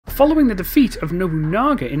Following the defeat of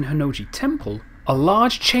Nobunaga in Honnoji Temple, a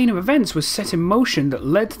large chain of events was set in motion that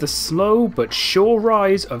led to the slow but sure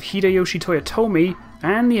rise of Hideyoshi Toyotomi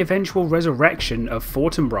and the eventual resurrection of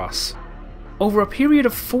Fortinbras. Over a period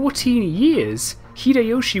of 14 years,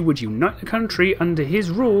 Hideyoshi would unite the country under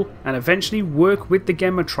his rule and eventually work with the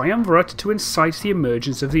Genma Triumvirate to incite the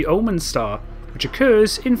emergence of the Omen Star, which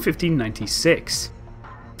occurs in 1596.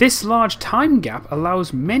 This large time gap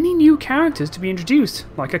allows many new characters to be introduced,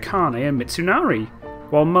 like Akane and Mitsunari,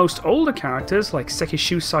 while most older characters like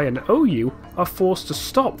Sekishusai and Oyu are forced to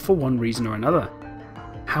stop for one reason or another.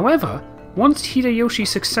 However, once Hideyoshi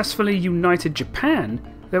successfully united Japan,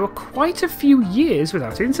 there were quite a few years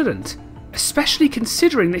without incident, especially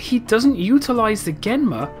considering that he doesn't utilise the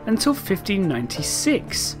Genma until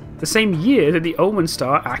 1596, the same year that the Omen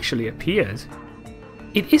Star actually appeared.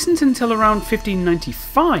 It isn't until around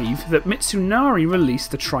 1595 that Mitsunari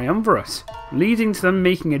released the Triumvirate, leading to them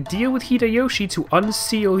making a deal with Hideyoshi to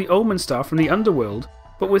unseal the Omen Star from the Underworld.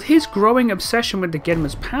 But with his growing obsession with the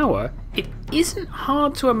Genma's power, it isn't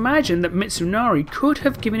hard to imagine that Mitsunari could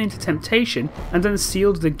have given in to temptation and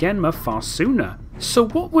unsealed the Genma far sooner. So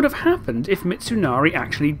what would have happened if Mitsunari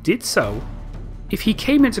actually did so? If he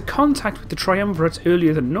came into contact with the Triumvirate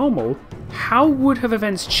earlier than normal, how would have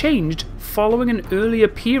events changed following an early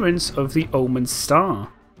appearance of the Omen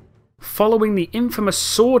Star? Following the infamous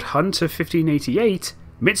sword hunt of 1588,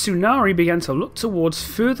 Mitsunari began to look towards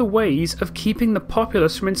further ways of keeping the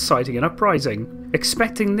populace from inciting an uprising,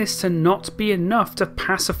 expecting this to not be enough to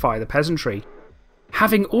pacify the peasantry.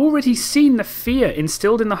 Having already seen the fear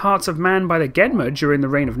instilled in the hearts of man by the Genma during the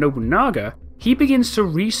reign of Nobunaga, he begins to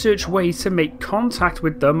research ways to make contact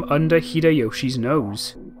with them under Hideyoshi's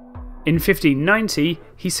nose. In 1590,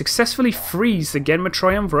 he successfully frees the Genma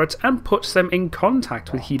Triumvirate and puts them in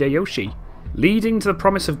contact with Hideyoshi, leading to the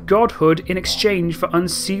promise of godhood in exchange for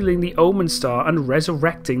unsealing the Omen Star and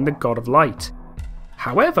resurrecting the God of Light.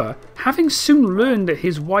 However, having soon learned that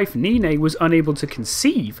his wife Nine was unable to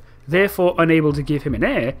conceive, therefore unable to give him an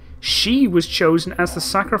heir, she was chosen as the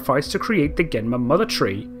sacrifice to create the Genma Mother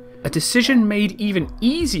Tree, a decision made even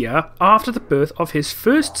easier after the birth of his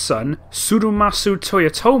first son, Tsurumasu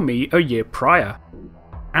Toyotomi, a year prior.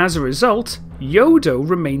 As a result, Yodo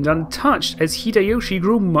remained untouched as Hideyoshi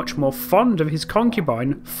grew much more fond of his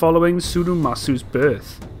concubine following Tsurumasu's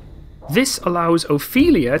birth. This allows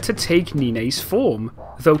Ophelia to take Nine's form,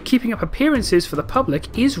 though keeping up appearances for the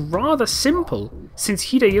public is rather simple, since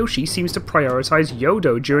Hideyoshi seems to prioritise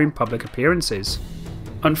Yodo during public appearances.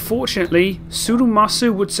 Unfortunately,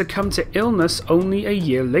 Tsurumasu would succumb to illness only a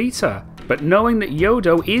year later, but knowing that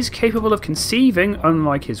Yodo is capable of conceiving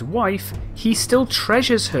unlike his wife, he still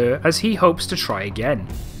treasures her as he hopes to try again.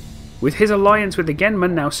 With his alliance with the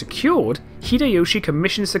Genma now secured, Hideyoshi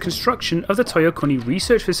commissions the construction of the Toyokuni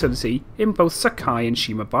research facility in both Sakai and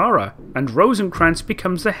Shimabara, and Rosencrantz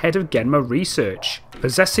becomes the head of Genma research,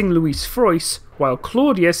 possessing Louis Frois, while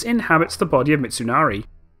Claudius inhabits the body of Mitsunari.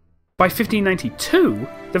 By 1592,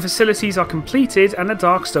 the facilities are completed and the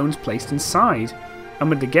dark stones placed inside, and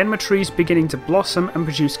with the Genma trees beginning to blossom and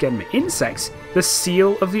produce Genma insects, the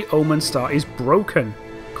seal of the Omen Star is broken,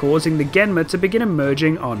 causing the Genma to begin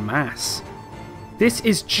emerging en masse. This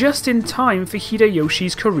is just in time for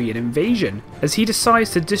Hideyoshi's Korean invasion, as he decides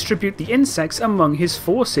to distribute the insects among his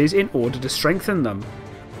forces in order to strengthen them.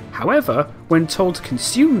 However, when told to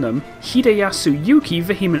consume them, Hideyasu Yuki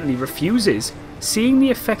vehemently refuses, seeing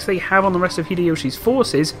the effect they have on the rest of Hideyoshi's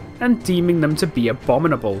forces and deeming them to be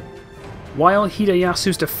abominable. While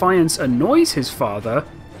Hideyasu's defiance annoys his father,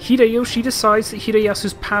 Hideyoshi decides that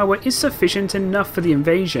Hideyasu's power is sufficient enough for the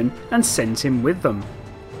invasion and sends him with them.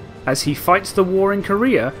 As he fights the war in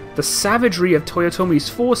Korea, the savagery of Toyotomi's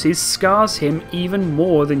forces scars him even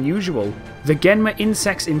more than usual, the Genma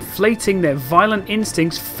insects inflating their violent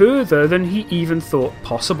instincts further than he even thought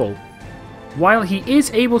possible. While he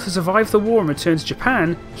is able to survive the war and return to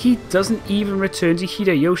Japan, he doesn't even return to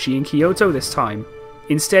Hideyoshi in Kyoto this time,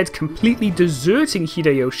 instead completely deserting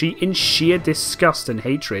Hideyoshi in sheer disgust and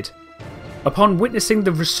hatred. Upon witnessing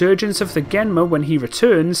the resurgence of the Genma when he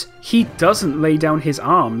returns, he doesn't lay down his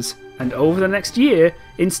arms, and over the next year,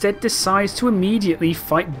 instead decides to immediately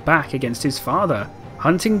fight back against his father,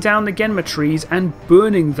 hunting down the Genma trees and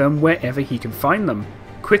burning them wherever he can find them,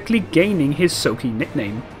 quickly gaining his Soki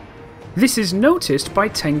nickname. This is noticed by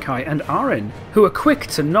Tenkai and Aren, who are quick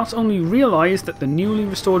to not only realise that the newly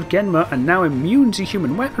restored Genma are now immune to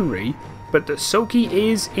human weaponry, but that Soki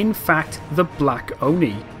is, in fact, the Black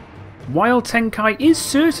Oni. While Tenkai is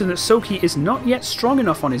certain that Soki is not yet strong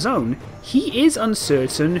enough on his own, he is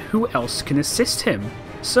uncertain who else can assist him,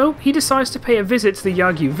 so he decides to pay a visit to the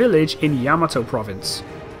Yagyu village in Yamato province.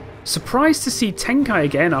 Surprised to see Tenkai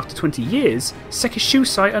again after 20 years,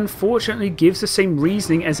 Sekishusai unfortunately gives the same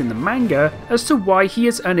reasoning as in the manga as to why he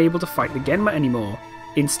is unable to fight the Genma anymore,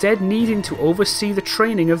 instead needing to oversee the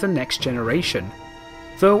training of the next generation.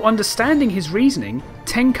 Though understanding his reasoning,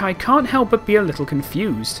 Tenkai can't help but be a little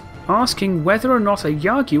confused, asking whether or not a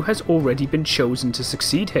Yagyu has already been chosen to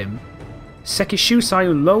succeed him.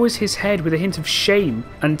 Sekishusai lowers his head with a hint of shame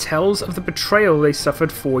and tells of the betrayal they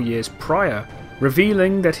suffered 4 years prior,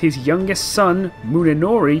 revealing that his youngest son,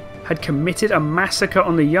 Munenori, had committed a massacre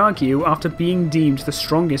on the Yagyu after being deemed the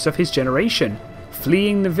strongest of his generation,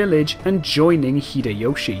 fleeing the village and joining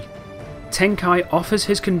Hideyoshi. Tenkai offers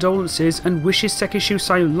his condolences and wishes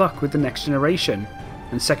Sekishusai luck with the next generation,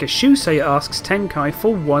 and Sekishusai asks Tenkai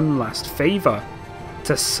for one last favour: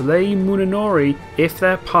 to slay Munenori if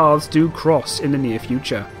their paths do cross in the near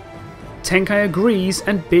future. Tenkai agrees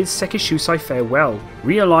and bids Sekishusai farewell,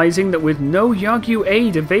 realising that with no Yagyu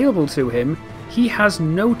aid available to him, he has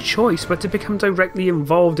no choice but to become directly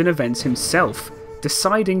involved in events himself,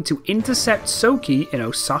 deciding to intercept Soki in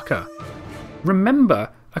Osaka. Remember,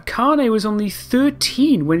 Akane was only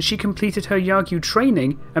 13 when she completed her Yagyu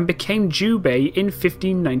training and became Jubei in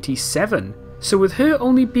 1597, so with her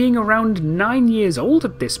only being around 9 years old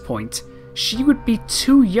at this point, she would be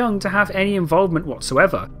too young to have any involvement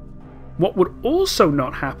whatsoever. What would also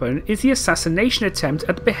not happen is the assassination attempt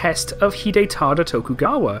at the behest of Hidetada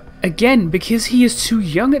Tokugawa, again because he is too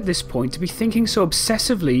young at this point to be thinking so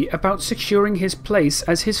obsessively about securing his place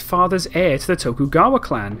as his father's heir to the Tokugawa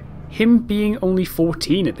clan, him being only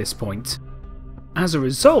 14 at this point. As a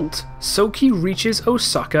result, Soki reaches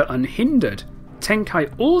Osaka unhindered,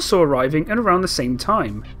 Tenkai also arriving at around the same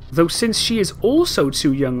time, though since she is also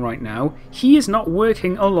too young right now, he is not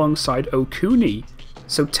working alongside Okuni,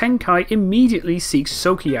 so Tenkai immediately seeks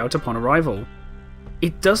Soki out upon arrival.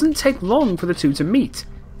 It doesn't take long for the two to meet,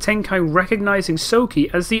 Tenkai recognizing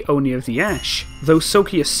Soki as the Oni of the Ash, though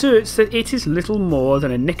Soki asserts that it is little more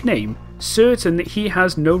than a nickname, certain that he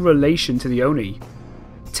has no relation to the Oni.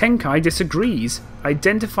 Tenkai disagrees,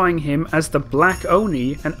 identifying him as the Black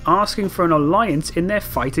Oni and asking for an alliance in their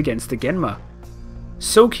fight against the Genma.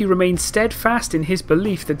 Soki remains steadfast in his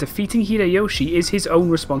belief that defeating Hideyoshi is his own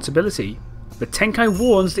responsibility, but Tenkai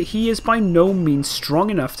warns that he is by no means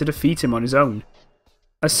strong enough to defeat him on his own.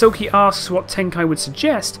 As Soki asks what Tenkai would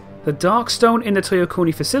suggest, the Darkstone in the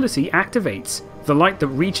Toyokuni facility activates, the light that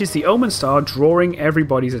reaches the Omen Star drawing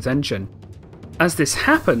everybody's attention. As this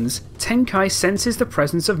happens, Tenkai senses the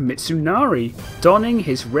presence of Mitsunari, donning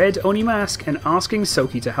his red Oni mask and asking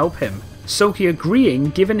Soki to help him, Soki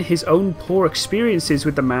agreeing given his own poor experiences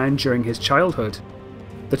with the man during his childhood.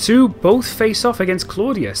 The two both face off against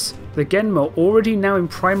Claudius, the Genma already now in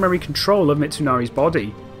primary control of Mitsunari's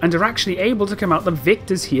body, and are actually able to come out the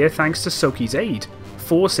victors here thanks to Soki's aid,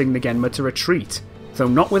 forcing the Genma to retreat, though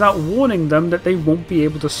not without warning them that they won't be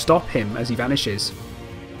able to stop him as he vanishes.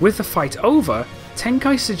 With the fight over,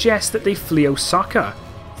 Tenkai suggests that they flee Osaka,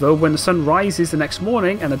 though when the sun rises the next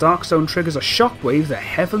morning and the Darkstone triggers a shockwave that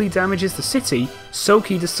heavily damages the city,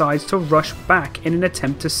 Soki decides to rush back in an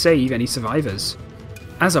attempt to save any survivors.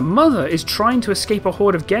 As a mother is trying to escape a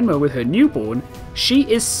horde of Genma with her newborn, she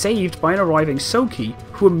is saved by an arriving Soki,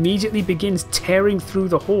 who immediately begins tearing through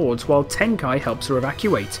the hordes while Tenkai helps her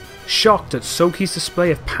evacuate, shocked at Soki's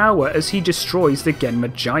display of power as he destroys the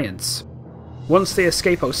Genma giants. Once they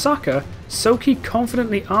escape Osaka, Soki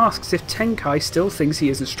confidently asks if Tenkai still thinks he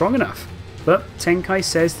isn't strong enough, but Tenkai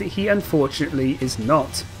says that he unfortunately is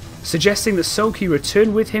not, suggesting that Soki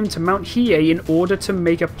return with him to Mount Hiei in order to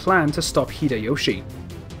make a plan to stop Hideyoshi.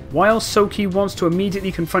 While Soki wants to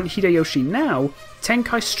immediately confront Hideyoshi now,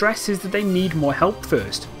 Tenkai stresses that they need more help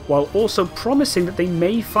first, while also promising that they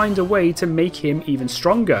may find a way to make him even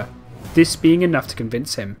stronger, this being enough to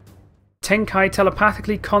convince him. Tenkai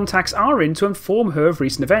telepathically contacts Arin to inform her of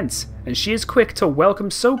recent events, and she is quick to welcome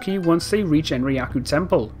Soki once they reach Enryaku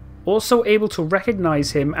Temple, also able to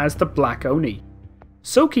recognize him as the Black Oni.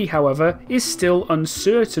 Soki, however, is still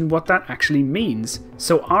uncertain what that actually means,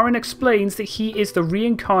 so Arin explains that he is the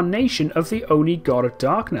reincarnation of the Oni God of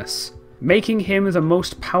Darkness, making him the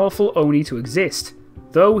most powerful Oni to exist,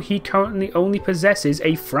 though he currently only possesses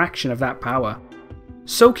a fraction of that power.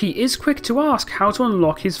 Soki is quick to ask how to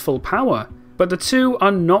unlock his full power, but the two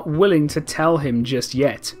are not willing to tell him just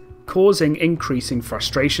yet, causing increasing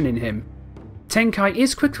frustration in him. Tenkai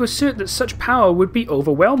is quick to assert that such power would be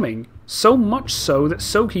overwhelming, so much so that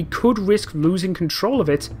Soki could risk losing control of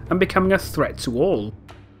it and becoming a threat to all.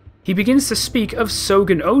 He begins to speak of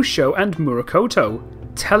Sogen Osho and Murakoto,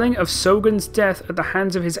 telling of Sogen's death at the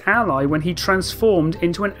hands of his ally when he transformed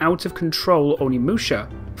into an out-of-control Onimusha,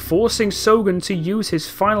 forcing Sogen to use his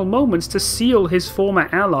final moments to seal his former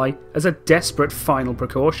ally as a desperate final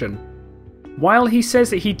precaution. While he says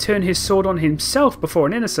that he'd turn his sword on himself before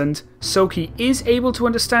an innocent, Soki is able to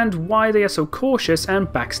understand why they are so cautious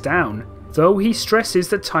and backs down, though he stresses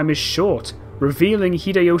that time is short, revealing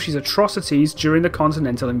Hideyoshi's atrocities during the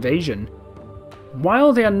continental invasion.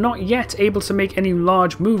 While they are not yet able to make any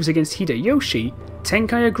large moves against Hideyoshi,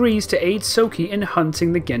 Tenkai agrees to aid Soki in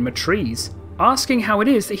hunting the Genma trees, asking how it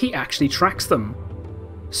is that he actually tracks them.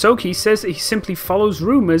 Soki says that he simply follows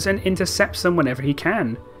rumours and intercepts them whenever he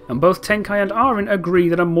can, and both Tenkai and Arin agree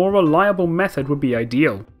that a more reliable method would be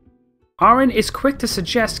ideal. Arin is quick to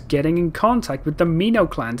suggest getting in contact with the Mino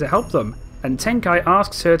clan to help them, and Tenkai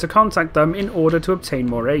asks her to contact them in order to obtain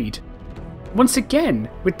more aid. Once again,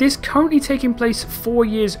 with this currently taking place 4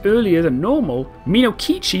 years earlier than normal,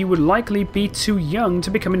 Minokichi would likely be too young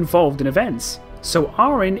to become involved in events, so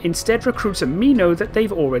Arin instead recruits a Mino that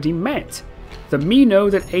they've already met, the Mino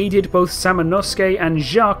that aided both Samanosuke and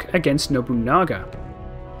Jacques against Nobunaga.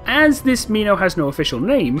 As this Mino has no official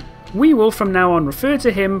name, we will from now on refer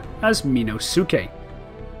to him as Minosuke.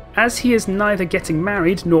 As he is neither getting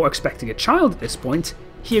married nor expecting a child at this point,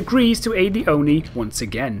 he agrees to aid the Oni once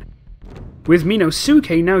again. With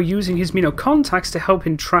Minosuke now using his Mino contacts to help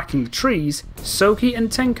in tracking the trees, Soki and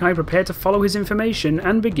Tenkai prepare to follow his information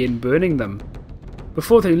and begin burning them.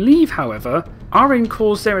 Before they leave, however, Arin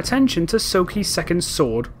calls their attention to Soki's second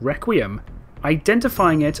sword, Requiem,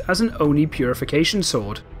 identifying it as an Oni purification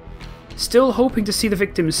sword. Still hoping to see the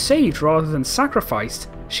victims saved rather than sacrificed,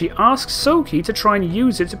 she asks Soki to try and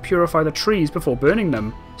use it to purify the trees before burning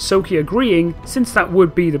them, Soki agreeing since that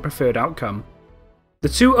would be the preferred outcome. The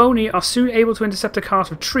two Oni are soon able to intercept a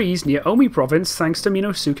cart of trees near Omi province thanks to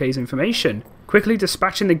Minosuke's information, quickly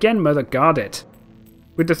dispatching the Genma that guard it.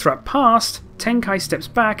 With the threat past, Tenkai steps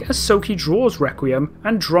back as Soki draws Requiem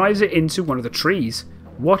and drives it into one of the trees,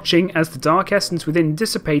 watching as the dark essence within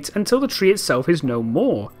dissipates until the tree itself is no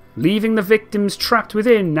more, leaving the victims trapped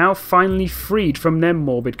within now finally freed from their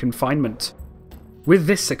morbid confinement. With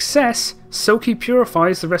this success, Soki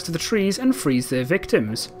purifies the rest of the trees and frees their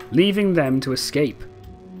victims, leaving them to escape.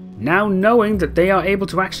 Now knowing that they are able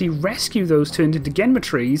to actually rescue those turned into Genma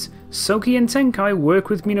trees, Soki and Tenkai work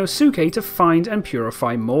with Minosuke to find and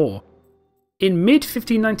purify more. In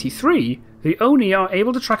mid-1593, the Oni are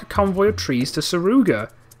able to track a convoy of trees to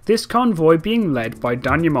Suruga, this convoy being led by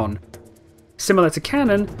Danyamon. Similar to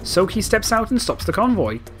Canon, Soki steps out and stops the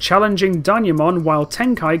convoy, challenging Danyamon while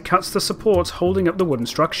Tenkai cuts the supports holding up the wooden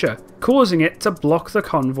structure, causing it to block the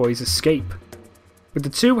convoy's escape. With the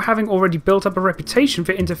two having already built up a reputation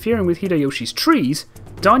for interfering with Hideyoshi's trees,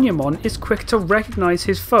 Danyamon is quick to recognize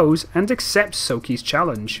his foes and accepts Soki's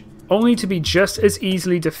challenge, only to be just as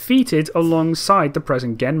easily defeated alongside the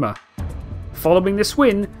present Genma. Following this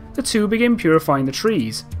win, the two begin purifying the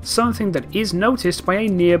trees, something that is noticed by a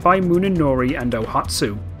nearby Munenori and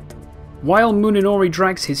Ohatsu. While Munenori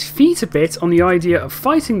drags his feet a bit on the idea of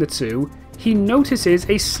fighting the two, he notices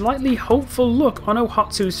a slightly hopeful look on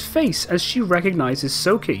Ohatsu's face as she recognizes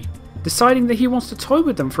Soki, deciding that he wants to toy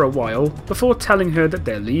with them for a while before telling her that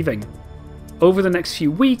they're leaving. Over the next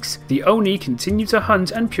few weeks, the Oni continue to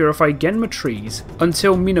hunt and purify Genma trees,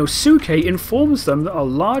 until Minosuke informs them that a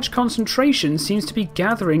large concentration seems to be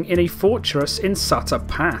gathering in a fortress in Sata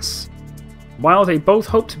Pass. While they both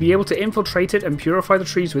hope to be able to infiltrate it and purify the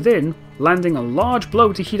trees within, landing a large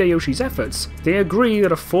blow to Hideyoshi's efforts, they agree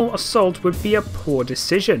that a full assault would be a poor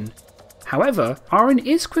decision. However, Arin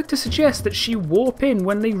is quick to suggest that she warp in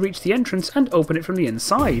when they reach the entrance and open it from the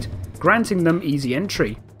inside, granting them easy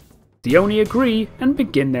entry. The Oni agree and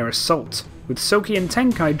begin their assault, with Soki and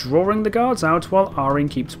Tenkai drawing the guards out while Arin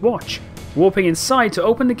keeps watch, warping inside to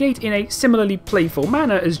open the gate in a similarly playful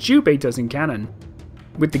manner as Jubei does in canon.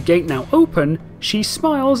 With the gate now open, she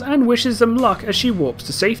smiles and wishes them luck as she warps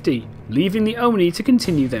to safety, leaving the Oni to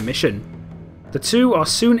continue their mission. The two are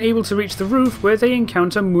soon able to reach the roof where they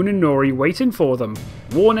encounter Munenori waiting for them,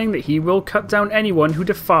 warning that he will cut down anyone who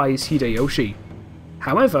defies Hideyoshi.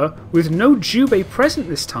 However, with no Jubei present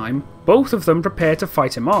this time, both of them prepare to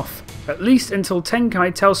fight him off, at least until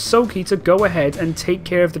Tenkai tells Soki to go ahead and take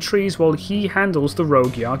care of the trees while he handles the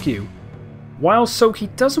rogue Yakyu. While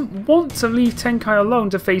Soki doesn't want to leave Tenkai alone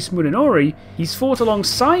to face Munenori, he's fought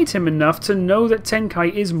alongside him enough to know that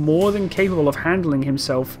Tenkai is more than capable of handling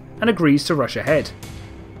himself and agrees to rush ahead.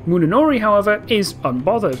 Munenori, however, is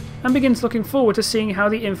unbothered and begins looking forward to seeing how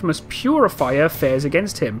the infamous Purifier fares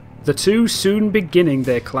against him, the two soon beginning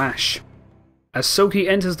their clash. As Soki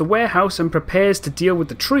enters the warehouse and prepares to deal with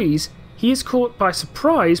the trees, he is caught by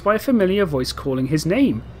surprise by a familiar voice calling his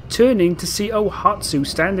name, turning to see Ohatsu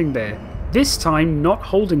standing there, this time not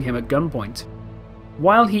holding him at gunpoint.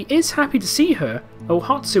 While he is happy to see her,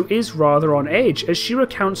 Ohatsu is rather on edge as she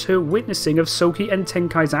recounts her witnessing of Soki and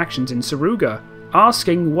Tenkai's actions in Suruga,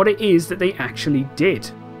 asking what it is that they actually did.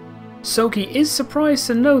 Soki is surprised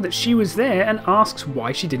to know that she was there and asks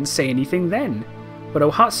why she didn't say anything then, but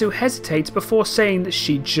Ohatsu hesitates before saying that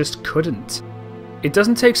she just couldn't. It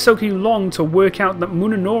doesn't take Soki long to work out that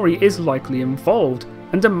Munenori is likely involved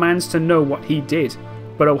and demands to know what he did,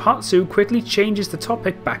 but Ohatsu quickly changes the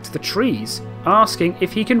topic back to the trees, asking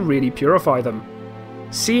if he can really purify them.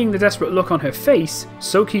 Seeing the desperate look on her face,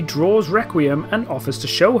 Soki draws Requiem and offers to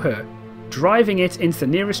show her, driving it into the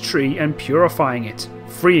nearest tree and purifying it,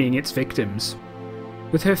 freeing its victims.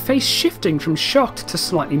 With her face shifting from shocked to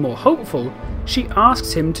slightly more hopeful, she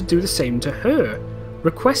asks him to do the same to her,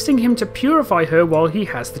 requesting him to purify her while he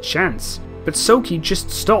has the chance, but Soki just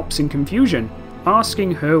stops in confusion,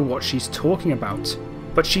 asking her what she's talking about.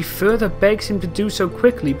 But she further begs him to do so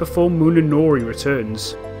quickly before Munenori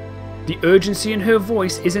returns. The urgency in her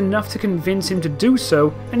voice is enough to convince him to do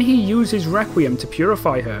so, and he uses Requiem to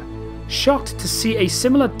purify her, shocked to see a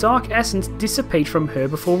similar dark essence dissipate from her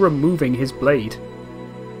before removing his blade.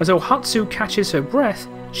 As Ohatsu catches her breath,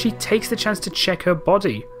 she takes the chance to check her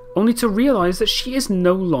body, only to realise that she is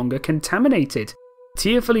no longer contaminated,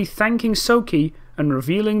 tearfully thanking Soki and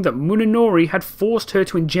revealing that Munenori had forced her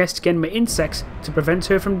to ingest Genma insects to prevent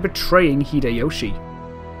her from betraying Hideyoshi.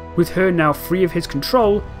 With her now free of his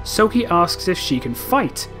control, Soki asks if she can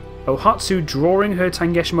fight, Ohatsu drawing her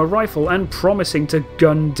Tangeshima rifle and promising to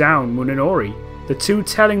gun down Munenori, the two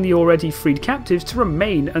telling the already freed captives to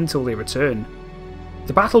remain until they return.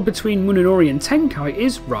 The battle between Munenori and Tenkai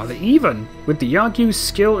is rather even, with the Yagyu's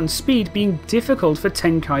skill and speed being difficult for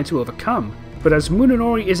Tenkai to overcome, but as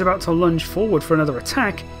Munenori is about to lunge forward for another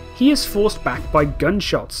attack, he is forced back by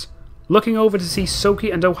gunshots, looking over to see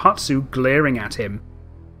Soki and Ohatsu glaring at him.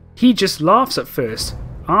 He just laughs at first,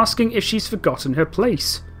 asking if she's forgotten her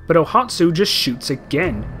place, but Ohatsu just shoots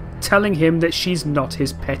again, telling him that she's not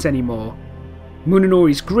his pet anymore.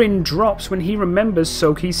 Munenori's grin drops when he remembers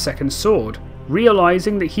Soki's second sword,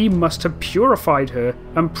 realising that he must have purified her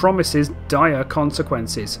and promises dire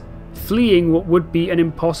consequences, fleeing what would be an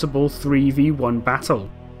impossible 3v1 battle.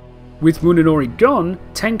 With Munenori gone,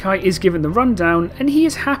 Tenkai is given the rundown and he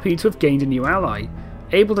is happy to have gained a new ally,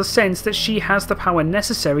 able to sense that she has the power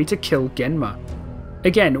necessary to kill Genma.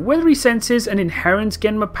 Again, whether he senses an inherent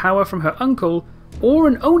Genma power from her uncle or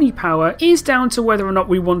an Oni power is down to whether or not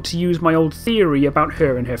we want to use my old theory about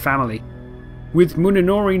her and her family. With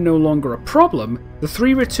Munenori no longer a problem, the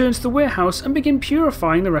three return to the warehouse and begin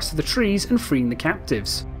purifying the rest of the trees and freeing the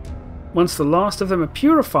captives. Once the last of them are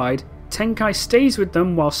purified, Tenkai stays with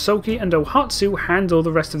them while Soki and Ohatsu handle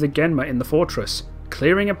the rest of the Genma in the fortress,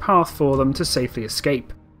 clearing a path for them to safely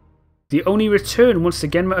escape. The Oni return once the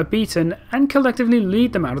Genma are beaten and collectively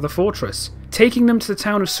lead them out of the fortress, taking them to the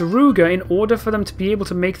town of Suruga in order for them to be able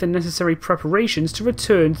to make the necessary preparations to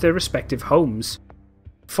return to their respective homes.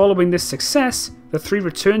 Following this success, the three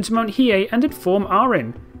return to Mount Hiei and inform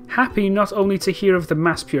Arin, happy not only to hear of the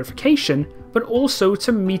mass purification, but also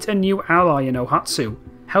to meet a new ally in Ohatsu,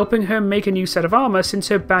 helping her make a new set of armour since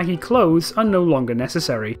her baggy clothes are no longer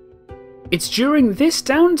necessary. It's during this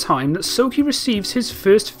downtime that Soki receives his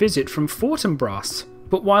first visit from Fortinbras,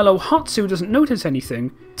 but while Ohatsu doesn't notice anything,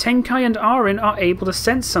 Tenkai and Arin are able to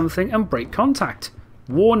sense something and break contact,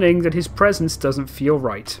 warning that his presence doesn't feel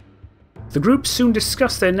right. The group soon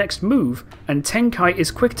discuss their next move, and Tenkai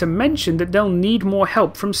is quick to mention that they'll need more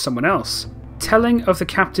help from someone else, telling of the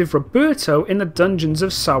captive Roberto in the dungeons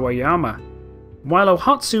of Sawayama. While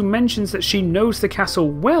Ohatsu mentions that she knows the castle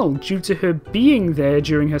well due to her being there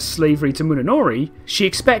during her slavery to Munenori, she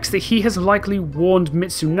expects that he has likely warned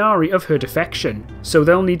Mitsunari of her defection, so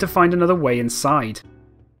they'll need to find another way inside.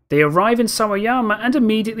 They arrive in Sawayama and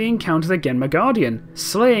immediately encounter the Genma Guardian,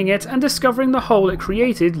 slaying it and discovering the hole it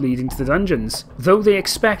created leading to the dungeons, though they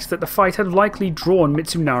expect that the fight had likely drawn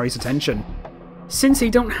Mitsunari's attention. Since they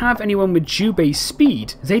don't have anyone with Jubei's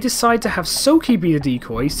speed, they decide to have Soki be the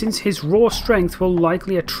decoy since his raw strength will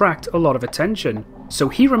likely attract a lot of attention, so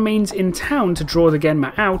he remains in town to draw the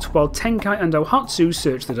Genma out while Tenkai and Ohatsu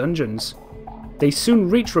search the dungeons. They soon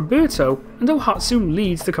reach Roberto, and Ohatsu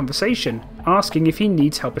leads the conversation, asking if he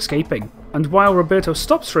needs help escaping, and while Roberto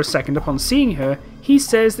stops for a second upon seeing her, he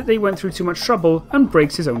says that they went through too much trouble and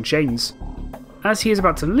breaks his own chains. As he is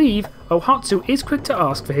about to leave, Ohatsu is quick to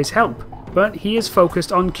ask for his help, but he is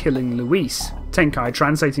focused on killing Luis, Tenkai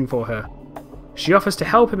translating for her. She offers to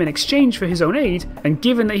help him in exchange for his own aid, and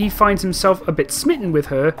given that he finds himself a bit smitten with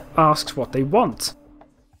her, asks what they want.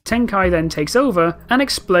 Tenkai then takes over and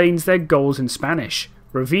explains their goals in Spanish,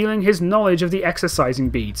 revealing his knowledge of the exercising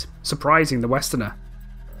beads, surprising the Westerner.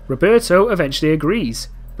 Roberto eventually agrees,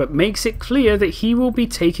 but makes it clear that he will be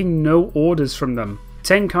taking no orders from them,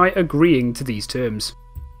 Tenkai agreeing to these terms.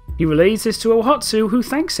 He relays this to Ohatsu, who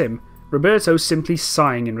thanks him, Roberto simply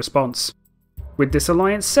sighing in response. With this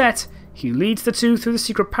alliance set, he leads the two through the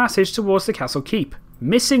secret passage towards the castle keep,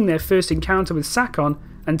 missing their first encounter with Sakon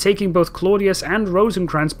and taking both Claudius and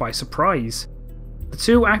Rosencrantz by surprise. The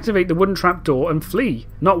two activate the wooden trap door and flee,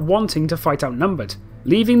 not wanting to fight outnumbered,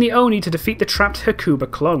 leaving the Oni to defeat the trapped Hakuba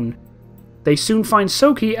clone. They soon find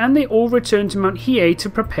Soki and they all return to Mount Hiei to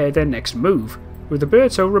prepare their next move, with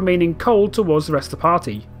Roberto remaining cold towards the rest of the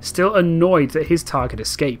party, still annoyed that his target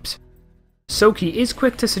escaped. Soki is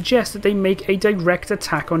quick to suggest that they make a direct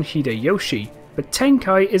attack on Hideyoshi, but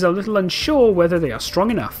Tenkai is a little unsure whether they are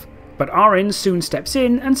strong enough. But Arin soon steps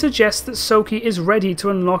in and suggests that Soki is ready to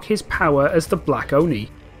unlock his power as the Black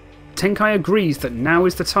Oni. Tenkai agrees that now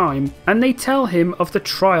is the time, and they tell him of the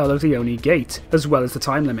trial of the Oni Gate, as well as the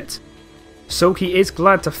time limit. Soki is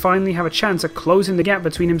glad to finally have a chance at closing the gap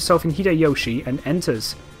between himself and Hideyoshi and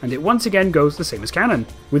enters, and it once again goes the same as canon,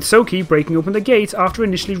 with Soki breaking open the gate after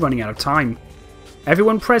initially running out of time.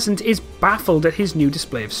 Everyone present is baffled at his new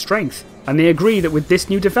display of strength, and they agree that with this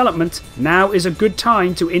new development, now is a good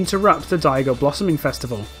time to interrupt the Daigo Blossoming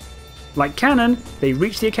Festival. Like canon, they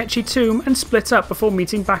reach the Akechi tomb and split up before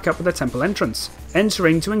meeting back up at the temple entrance,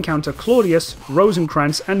 entering to encounter Claudius,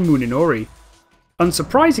 Rosencrantz and Munenori.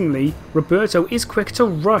 Unsurprisingly, Roberto is quick to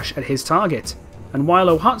rush at his target, and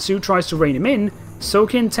while Ohatsu tries to rein him in,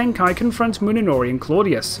 Soki and Tenkai confront Munenori and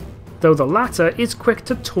Claudius, though the latter is quick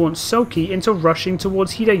to taunt Soki into rushing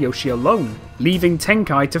towards Hideyoshi alone, leaving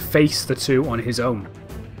Tenkai to face the two on his own.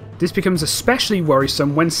 This becomes especially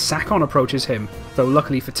worrisome when Sakon approaches him, though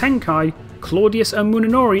luckily for Tenkai, Claudius and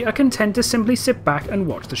Munenori are content to simply sit back and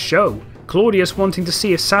watch the show, Claudius wanting to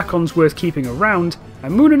see if Sakon's worth keeping around,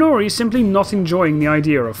 and Munenori simply not enjoying the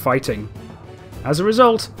idea of fighting. As a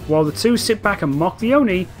result, while the two sit back and mock the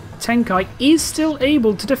Oni, Tenkai is still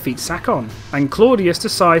able to defeat Sakon, and Claudius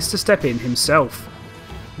decides to step in himself.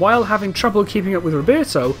 While having trouble keeping up with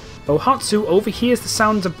Roberto, Ohatsu overhears the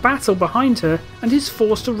sounds of battle behind her and is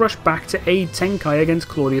forced to rush back to aid Tenkai against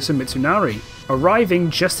Claudius and Mitsunari, arriving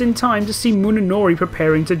just in time to see Munenori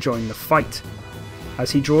preparing to join the fight.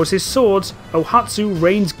 As he draws his swords, Ohatsu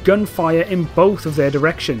rains gunfire in both of their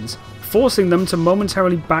directions, forcing them to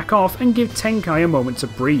momentarily back off and give Tenkai a moment to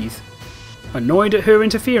breathe. Annoyed at her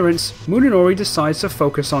interference, Munenori decides to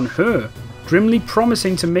focus on her, grimly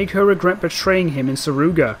promising to make her regret betraying him in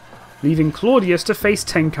Saruga, leaving Claudius to face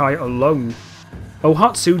Tenkai alone.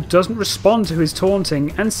 Ohatsu doesn't respond to his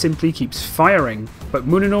taunting and simply keeps firing, but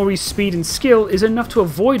Munenori's speed and skill is enough to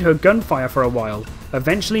avoid her gunfire for a while,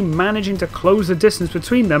 eventually managing to close the distance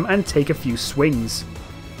between them and take a few swings.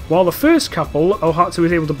 While the first couple Ohatsu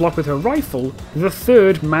is able to block with her rifle, the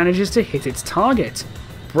third manages to hit its target,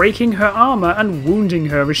 breaking her armour and wounding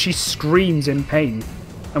her as she screams in pain.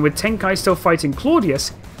 And with Tenkai still fighting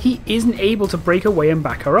Claudius, he isn't able to break away and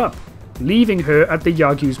back her up, leaving her at the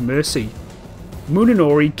Yagyu's mercy.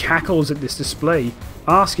 Munenori cackles at this display,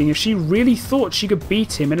 asking if she really thought she could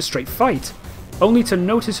beat him in a straight fight, only to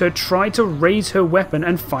notice her try to raise her weapon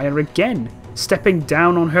and fire again, stepping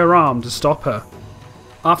down on her arm to stop her.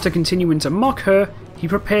 After continuing to mock her, he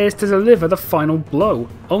prepares to deliver the final blow,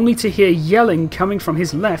 only to hear yelling coming from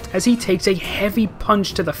his left as he takes a heavy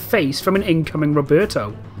punch to the face from an incoming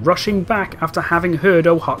Roberto, rushing back after having heard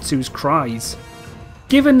Ohatsu's cries.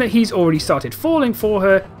 Given that he's already started falling for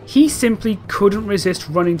her, he simply couldn't resist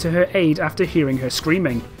running to her aid after hearing her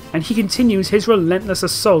screaming, and he continues his relentless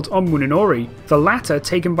assault on Munenori, the latter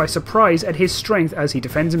taken by surprise at his strength as he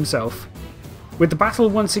defends himself. With the battle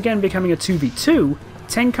once again becoming a 2v2,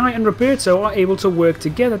 Tenkai and Roberto are able to work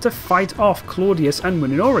together to fight off Claudius and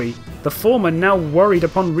Munenori, the former now worried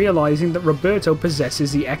upon realising that Roberto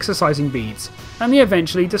possesses the exercising beads, and they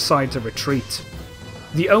eventually decide to retreat.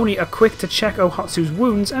 The Oni are quick to check Ohatsu's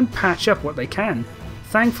wounds and patch up what they can,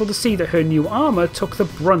 thankful to see that her new armour took the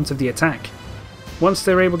brunt of the attack. Once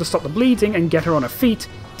they're able to stop the bleeding and get her on her feet,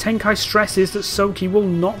 Tenkai stresses that Soki will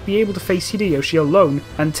not be able to face Hideyoshi alone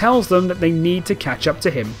and tells them that they need to catch up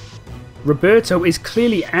to him. Roberto is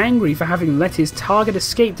clearly angry for having let his target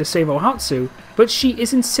escape to save Ohatsu, but she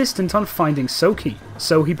is insistent on finding Soki,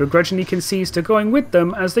 so he begrudgingly concedes to going with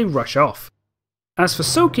them as they rush off. As for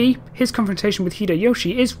Soki, his confrontation with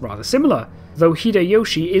Hideyoshi is rather similar, though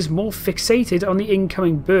Hideyoshi is more fixated on the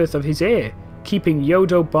incoming birth of his heir, keeping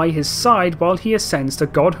Yodo by his side while he ascends to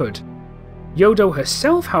godhood. Yodo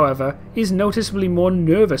herself, however, is noticeably more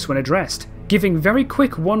nervous when addressed, giving very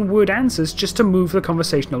quick one-word answers just to move the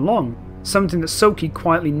conversation along, something that Soki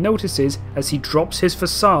quietly notices as he drops his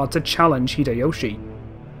facade to challenge Hideyoshi.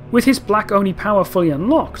 With his Black Oni power fully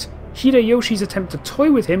unlocked, Hideyoshi's attempt to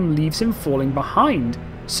toy with him leaves him falling behind,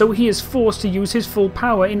 so he is forced to use his full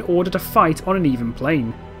power in order to fight on an even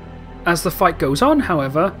plane. As the fight goes on,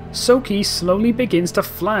 however, Soki slowly begins to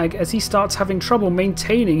flag as he starts having trouble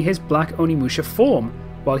maintaining his Black Onimusha form,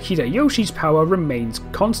 while Hideyoshi's power remains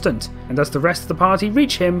constant, and as the rest of the party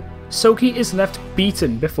reach him, Soki is left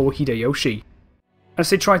beaten before Hideyoshi. As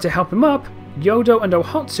they try to help him up, Yodo and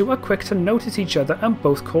Ohatsu are quick to notice each other and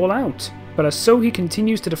both call out, but as Soki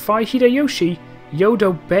continues to defy Hideyoshi,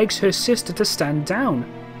 Yodo begs her sister to stand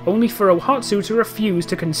down, only for Ohatsu to refuse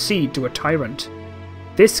to concede to a tyrant.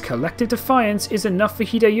 This collective defiance is enough for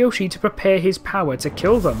Hideyoshi to prepare his power to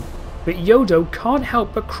kill them, but Yodo can't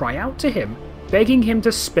help but cry out to him, begging him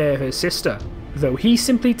to spare her sister, though he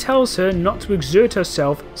simply tells her not to exert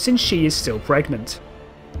herself since she is still pregnant.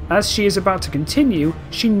 As she is about to continue,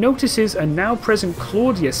 she notices a now present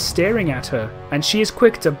Claudius staring at her, and she is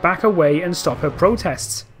quick to back away and stop her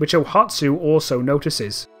protests, which Ohatsu also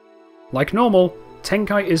notices. Like normal,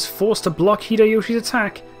 Tenkai is forced to block Hideyoshi's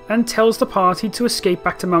attack and tells the party to escape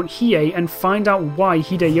back to Mount Hiei and find out why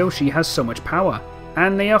Hideyoshi has so much power,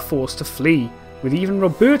 and they are forced to flee, with even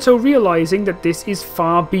Roberto realizing that this is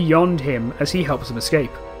far beyond him as he helps them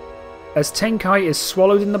escape. As Tenkai is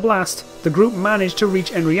swallowed in the blast, the group manage to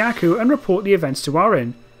reach Enryaku and report the events to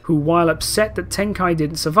Arin, who, while upset that Tenkai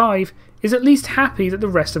didn't survive, is at least happy that the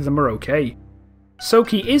rest of them are okay.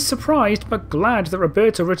 Soki is surprised but glad that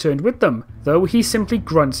Roberto returned with them, though he simply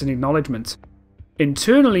grunts in acknowledgement.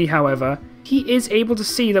 Internally, however, he is able to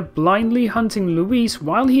see that blindly hunting Luis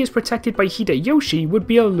while he is protected by Hideyoshi would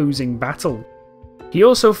be a losing battle. He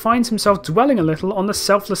also finds himself dwelling a little on the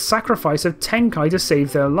selfless sacrifice of Tenkai to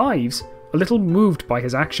save their lives, a little moved by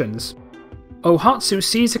his actions. Ohatsu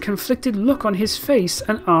sees a conflicted look on his face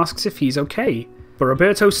and asks if he's okay, but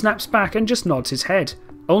Roberto snaps back and just nods his head,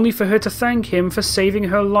 only for her to thank him for saving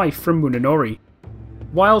her life from Munenori.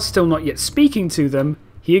 While still not yet speaking to them,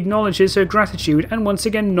 he acknowledges her gratitude and once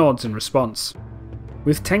again nods in response.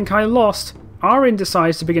 With Tenkai lost, Arin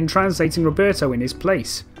decides to begin translating Roberto in his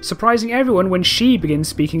place, surprising everyone when she begins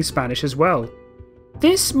speaking Spanish as well.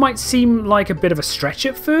 This might seem like a bit of a stretch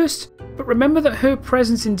at first, but remember that her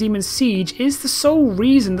presence in Demon Siege is the sole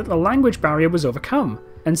reason that the language barrier was overcome,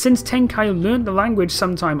 and since Tenkai learnt the language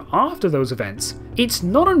sometime after those events, it's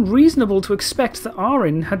not unreasonable to expect that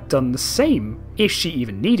Arin had done the same, if she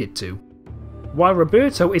even needed to. While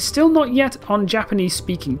Roberto is still not yet on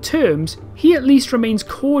Japanese-speaking terms, he at least remains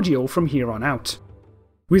cordial from here on out.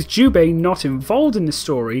 With Jubei not involved in the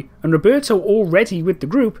story, and Roberto already with the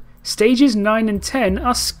group, stages 9 and 10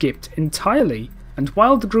 are skipped entirely, and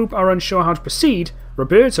while the group are unsure how to proceed,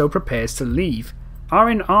 Roberto prepares to leave,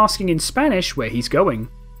 Arin asking in Spanish where he's going.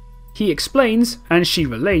 He explains, and she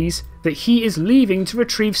relays, that he is leaving to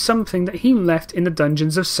retrieve something that he left in the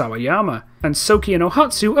dungeons of Sawayama, and Soki and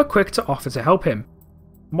Ohatsu are quick to offer to help him.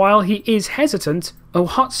 While he is hesitant,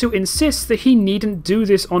 Ohatsu insists that he needn't do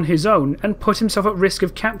this on his own and put himself at risk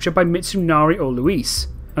of capture by Mitsunari or Luis,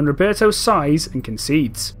 and Roberto sighs and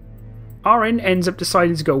concedes. Arin ends up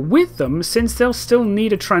deciding to go with them since they'll still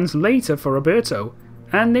need a translator for Roberto,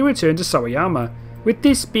 and they return to Sawayama, with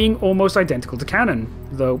this being almost identical to canon,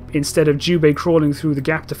 though instead of Jubei crawling through the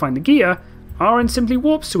gap to find the gear, Arin simply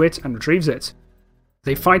warps to it and retrieves it.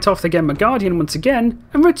 They fight off the Genma Guardian once again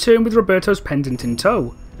and return with Roberto's pendant in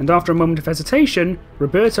tow, and after a moment of hesitation,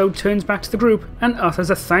 Roberto turns back to the group and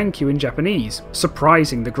utters a thank you in Japanese,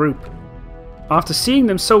 surprising the group. After seeing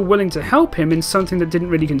them so willing to help him in something that didn't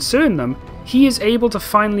really concern them, he is able to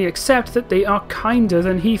finally accept that they are kinder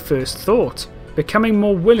than he first thought, becoming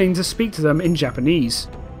more willing to speak to them in Japanese.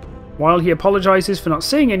 While he apologizes for not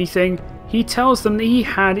saying anything, he tells them that he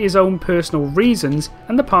had his own personal reasons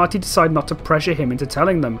and the party decide not to pressure him into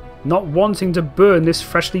telling them, not wanting to burn this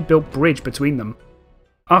freshly built bridge between them.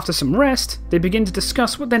 After some rest, they begin to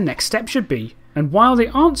discuss what their next step should be, and while they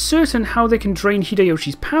aren't certain how they can drain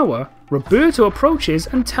Hideyoshi's power, Roberto approaches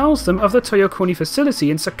and tells them of the Toyokoni facility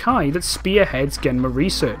in Sakai that spearheads Genma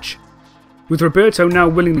research. With Roberto now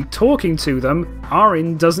willingly talking to them,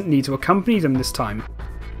 Arin doesn't need to accompany them this time.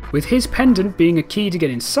 With his pendant being a key to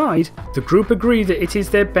get inside, the group agree that it is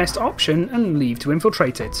their best option and leave to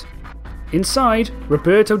infiltrate it. Inside,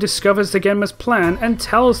 Roberto discovers the Genma's plan and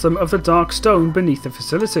tells them of the dark stone beneath the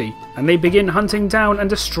facility, and they begin hunting down and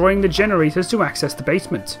destroying the generators to access the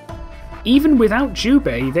basement. Even without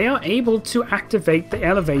Jubei, they are able to activate the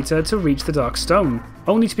elevator to reach the Dark Stone,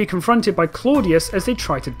 only to be confronted by Claudius as they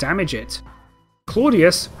try to damage it.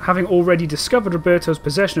 Claudius, having already discovered Roberto's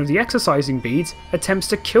possession of the exercising beads, attempts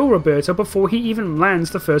to kill Roberto before he even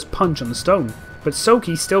lands the first punch on the stone, but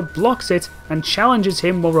Soki still blocks it and challenges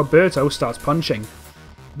him while Roberto starts punching.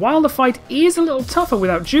 While the fight is a little tougher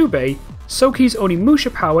without Jubei, Soki's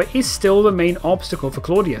Onimusha power is still the main obstacle for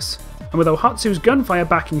Claudius, and with Ohatsu's gunfire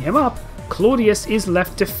backing him up, Claudius is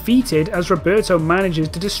left defeated as Roberto manages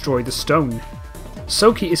to destroy the stone.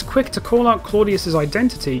 Soki is quick to call out Claudius's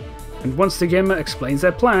identity, and once the Genma explains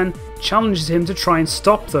their plan, challenges him to try and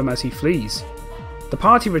stop them as he flees. The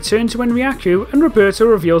party return to Enryaku and Roberto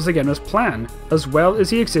reveals the Genma's plan, as well as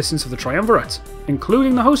the existence of the Triumvirate,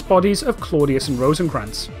 including the host bodies of Claudius and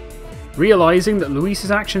Rosencrantz. Realizing that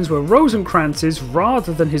Luis's actions were Rosencrantz's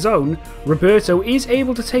rather than his own, Roberto is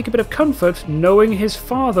able to take a bit of comfort knowing his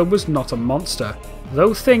father was not a monster,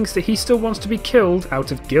 though thinks that he still wants to be killed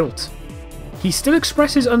out of guilt. He still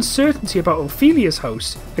expresses uncertainty about Ophelia's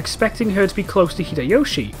host, expecting her to be close to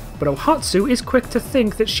Hideyoshi, but Ohatsu is quick to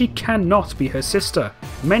think that she cannot be her sister,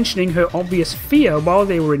 mentioning her obvious fear while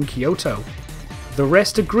they were in Kyoto. The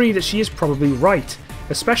rest agree that she is probably right,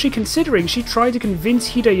 especially considering she tried to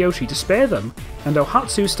convince Hideyoshi to spare them, and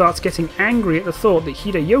Ohatsu starts getting angry at the thought that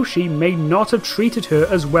Hideyoshi may not have treated her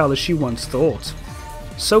as well as she once thought.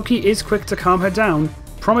 Soki is quick to calm her down,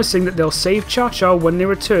 promising that they'll save Cha-Cha when they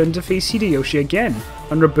return to face Hideyoshi again,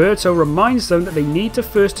 and Roberto reminds them that they need to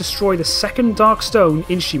first destroy the second Dark Stone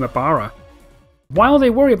in Shimabara. While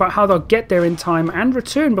they worry about how they'll get there in time and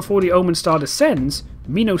return before the Omen Star descends,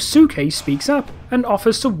 Minosuke speaks up and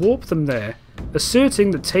offers to warp them there,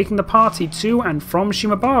 asserting that taking the party to and from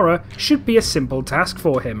Shimabara should be a simple task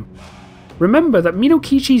for him. Remember that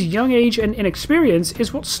Minokichi's young age and inexperience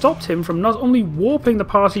is what stopped him from not only warping the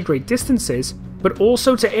party great distances, but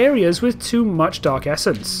also to areas with too much dark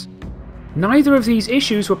essence. Neither of these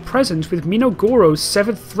issues were present with Minogoro's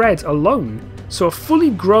severed thread alone, so a fully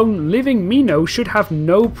grown living Mino should have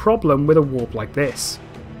no problem with a warp like this.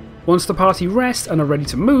 Once the party rest and are ready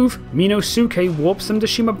to move, Minosuke warps them to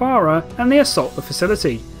Shimabara and they assault the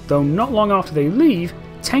facility, though not long after they leave,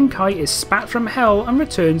 Tenkai is spat from hell and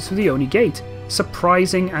returns through the Oni gate,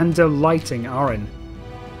 surprising and delighting Aren.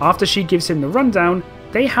 After she gives him the rundown,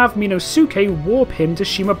 they have Minosuke warp him to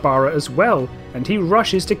Shimabara as well, and he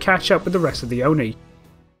rushes to catch up with the rest of the Oni.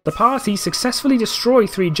 The party successfully destroy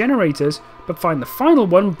 3 generators, but find the final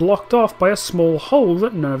one blocked off by a small hole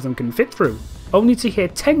that none of them can fit through, only to hear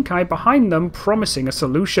Tenkai behind them promising a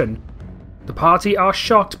solution. The party are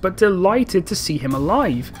shocked but delighted to see him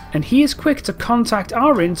alive, and he is quick to contact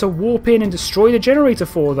Aren to warp in and destroy the generator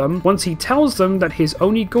for them once he tells them that his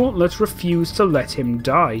Oni gauntlet refused to let him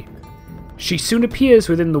die. She soon appears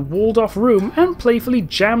within the walled off room and playfully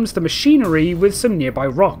jams the machinery with some nearby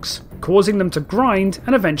rocks, causing them to grind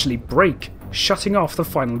and eventually break, shutting off the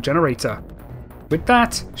final generator. With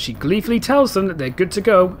that, she gleefully tells them that they're good to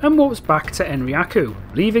go and warps back to Enryaku,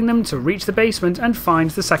 leaving them to reach the basement and find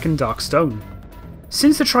the second Dark Stone.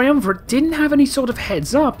 Since the Triumvirate didn't have any sort of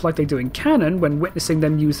heads up like they do in canon when witnessing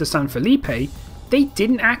them use the San Felipe, they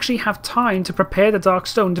didn't actually have time to prepare the Dark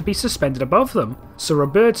Stone to be suspended above them, so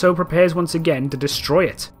Roberto prepares once again to destroy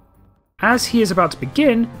it. As he is about to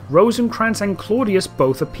begin, Rosencrantz and Claudius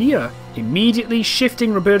both appear, immediately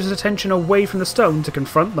shifting Roberto's attention away from the stone to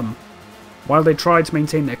confront them. While they try to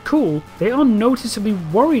maintain their cool, they are noticeably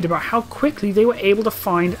worried about how quickly they were able to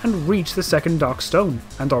find and reach the second Dark Stone,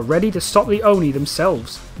 and are ready to stop the Oni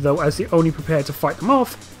themselves, though as the Oni prepare to fight them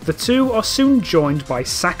off, the two are soon joined by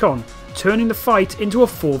Sakon, turning the fight into a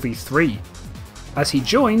 4v3. As he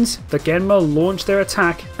joins, the Genma launch their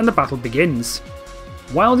attack and the battle begins.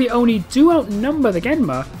 While the Oni do outnumber the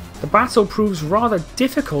Genma, the battle proves rather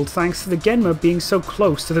difficult thanks to the Genma being so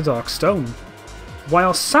close to the Dark Stone.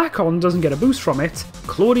 While Sakon doesn't get a boost from it,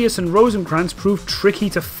 Claudius and Rosencrantz prove tricky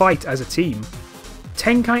to fight as a team.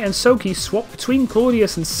 Tenkai and Soki swap between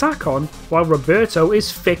Claudius and Sakon, while Roberto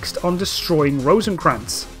is fixed on destroying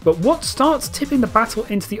Rosencrantz. But what starts tipping the battle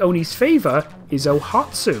into the Oni's favour is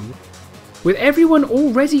Ohatsu. With everyone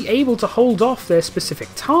already able to hold off their specific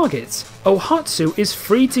targets, Ohatsu is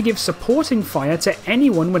free to give supporting fire to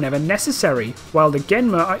anyone whenever necessary, while the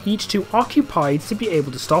Genma are each too occupied to be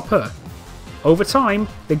able to stop her. Over time,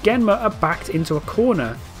 the Genma are backed into a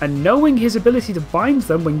corner, and knowing his ability to bind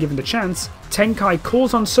them when given the chance, Tenkai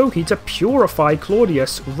calls on Soki to purify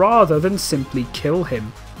Claudius rather than simply kill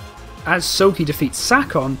him. As Soki defeats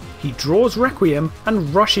Sakon, he draws Requiem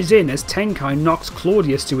and rushes in as Tenkai knocks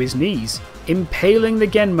Claudius to his knees, impaling the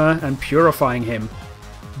Genma and purifying him.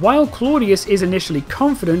 While Claudius is initially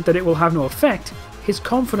confident that it will have no effect, his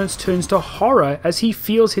confidence turns to horror as he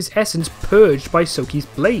feels his essence purged by Soki's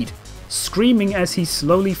blade, screaming as he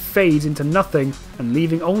slowly fades into nothing and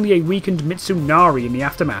leaving only a weakened Mitsunari in the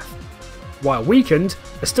aftermath. While weakened,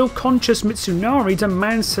 a still conscious Mitsunari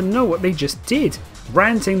demands to know what they just did,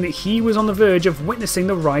 ranting that he was on the verge of witnessing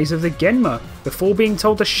the rise of the Genma, before being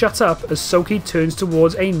told to shut up as Soki turns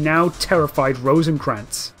towards a now terrified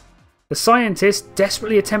Rosencrantz. The scientist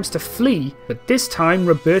desperately attempts to flee, but this time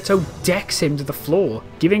Roberto decks him to the floor,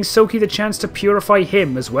 giving Soki the chance to purify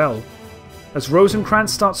him as well. As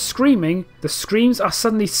Rosencrantz starts screaming, the screams are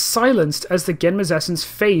suddenly silenced as the Genma's essence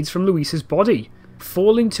fades from Luis's body,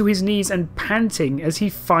 falling to his knees and panting as he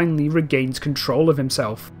finally regains control of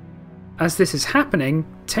himself. As this is happening,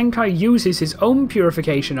 Tenkai uses his own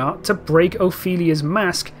purification art to break Ophelia's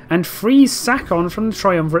mask and frees Sakon from the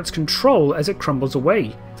Triumvirate's control as it crumbles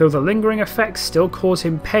away, though the lingering effects still cause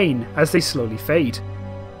him pain as they slowly fade.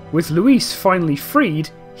 With Luis finally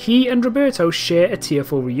freed, he and Roberto share a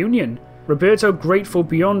tearful reunion, Roberto grateful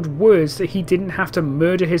beyond words that he didn't have to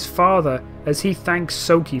murder his father as he thanks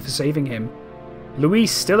Soki for saving him.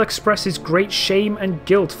 Luis still expresses great shame and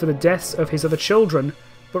guilt for the deaths of his other children,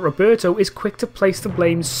 but Roberto is quick to place the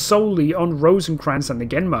blame solely on Rosencrantz and the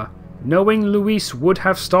Genma, knowing Luis would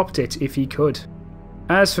have stopped it if he could.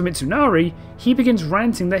 As for Mitsunari, he begins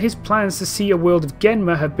ranting that his plans to see a world of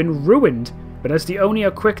Genma have been ruined, but as the Oni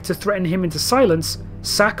are quick to threaten him into silence,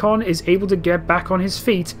 Sakon is able to get back on his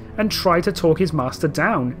feet and try to talk his master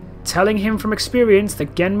down, telling him from experience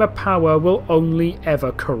that Genma power will only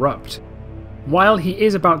ever corrupt. While he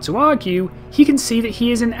is about to argue, he can see that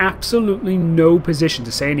he is in absolutely no position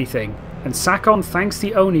to say anything, and Sakon thanks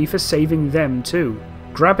the Oni for saving them too,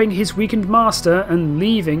 grabbing his weakened master and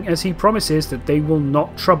leaving as he promises that they will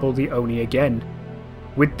not trouble the Oni again.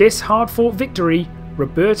 With this hard-fought victory,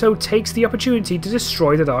 Roberto takes the opportunity to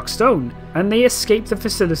destroy the Dark Stone, and they escape the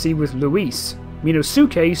facility with Luis,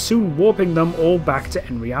 Minosuke soon warping them all back to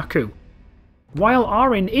Enryaku. While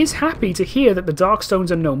Arin is happy to hear that the Darkstones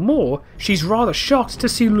are no more, she's rather shocked to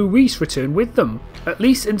see Luis return with them, at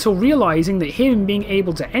least until realising that him being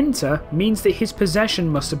able to enter means that his possession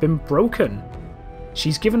must have been broken.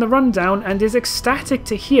 She's given the rundown and is ecstatic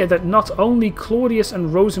to hear that not only Claudius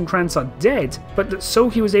and Rosencrantz are dead, but that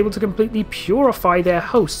Soki was able to completely purify their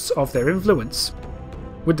hosts of their influence.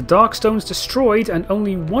 With the Darkstones destroyed and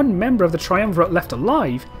only one member of the Triumvirate left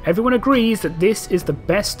alive, everyone agrees that this is the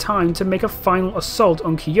best time to make a final assault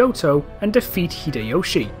on Kyoto and defeat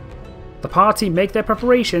Hideyoshi. The party make their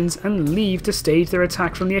preparations and leave to stage their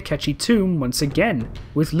attack from the Akechi tomb once again,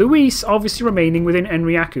 with Luis obviously remaining within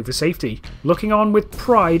Enryaku for safety, looking on with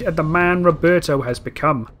pride at the man Roberto has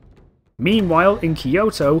become. Meanwhile, in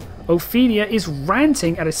Kyoto, Ophelia is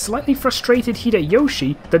ranting at a slightly frustrated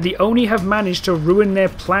Hideyoshi that the Oni have managed to ruin their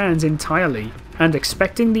plans entirely, and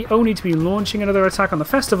expecting the Oni to be launching another attack on the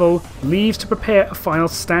festival, leaves to prepare a final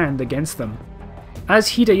stand against them. As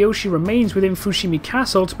Hideyoshi remains within Fushimi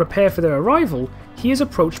Castle to prepare for their arrival, he is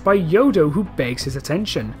approached by Yodo, who begs his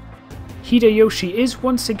attention. Hideyoshi is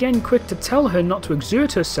once again quick to tell her not to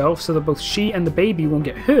exert herself so that both she and the baby won't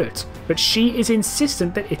get hurt, but she is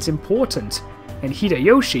insistent that it's important, and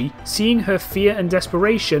Hideyoshi, seeing her fear and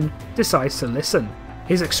desperation, decides to listen,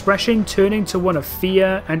 his expression turning to one of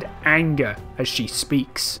fear and anger as she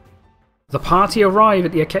speaks. The party arrive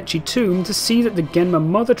at the Akechi tomb to see that the Genma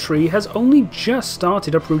mother tree has only just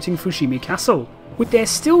started uprooting Fushimi Castle, with there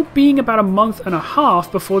still being about a month and a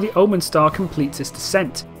half before the Omen Star completes its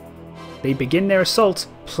descent. They begin their assault,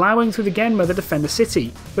 ploughing through the Genma that defend the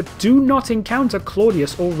city, but do not encounter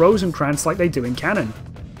Claudius or Rosencrantz like they do in canon.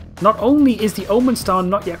 Not only is the Omen Star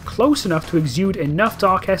not yet close enough to exude enough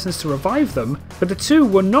dark essence to revive them, but the two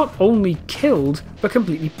were not only killed, but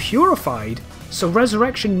completely purified, so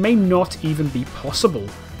resurrection may not even be possible.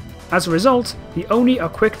 As a result, the Oni are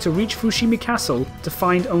quick to reach Fushimi Castle to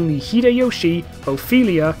find only Hideyoshi,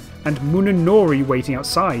 Ophelia, and Munenori waiting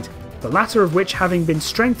outside, the latter of which having been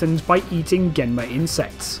strengthened by eating Genma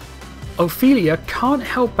insects. Ophelia can't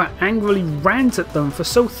help but angrily rant at them for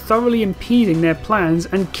so thoroughly impeding their plans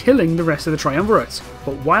and killing the rest of the Triumvirate,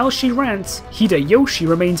 but while she rants, Hideyoshi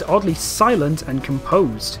remains oddly silent and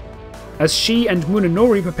composed. As she and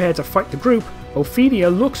Munenori prepare to fight the group, Ophelia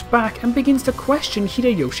looks back and begins to question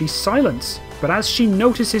Hideyoshi's silence, but as she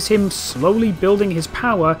notices him slowly building his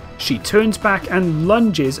power, she turns back and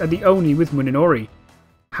lunges at the Oni with Munenori.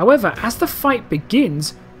 However, as the fight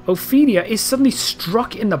begins, Ophelia is suddenly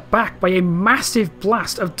struck in the back by a massive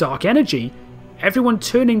blast of dark energy, everyone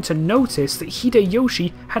turning to notice that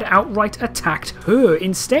Hideyoshi had outright attacked her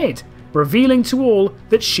instead, revealing to all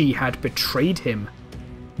that she had betrayed him.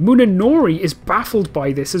 Munenori is baffled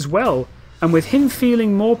by this as well, and with him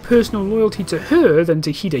feeling more personal loyalty to her than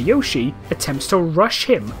to Hideyoshi, attempts to rush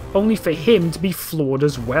him, only for him to be floored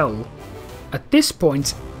as well. At this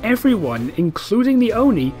point, everyone, including the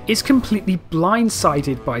Oni, is completely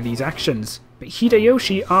blindsided by these actions, but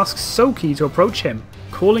Hideyoshi asks Soki to approach him,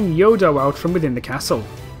 calling Yodo out from within the castle.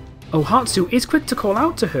 Ohatsu is quick to call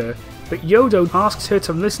out to her, but Yodo asks her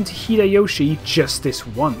to listen to Hideyoshi just this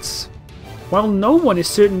once. While no one is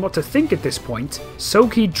certain what to think at this point,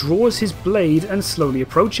 Soki draws his blade and slowly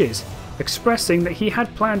approaches, expressing that he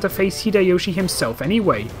had planned to face Hideyoshi himself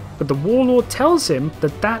anyway, but the warlord tells him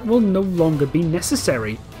that that will no longer be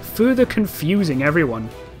necessary, further confusing everyone.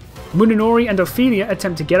 Munenori and Ophelia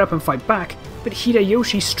attempt to get up and fight back, but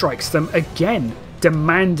Hideyoshi strikes them again,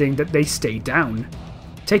 demanding that they stay down.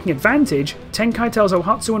 Taking advantage, Tenkai tells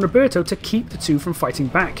Ohatsu and Roberto to keep the two from fighting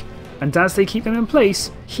back, and as they keep them in place,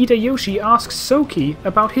 Hideyoshi asks Soki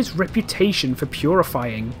about his reputation for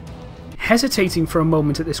purifying. Hesitating for a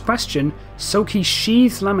moment at this question, Soki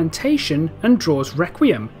sheathes Lamentation and draws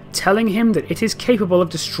Requiem, telling him that it is capable of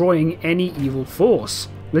destroying any evil force,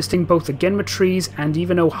 listing both the Genma trees and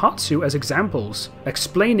even Ohatsu as examples,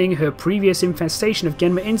 explaining her previous infestation of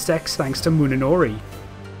Genma insects thanks to Munenori.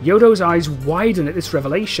 Yodo's eyes widen at this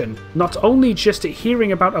revelation, not only just at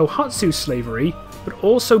hearing about Ohatsu's slavery, but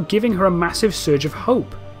also giving her a massive surge of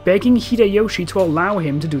hope, begging Hideyoshi to allow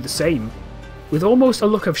him to do the same. With almost a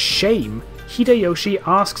look of shame, Hideyoshi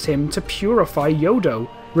asks him to purify Yodo,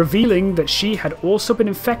 revealing that she had also been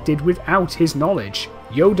infected without his knowledge,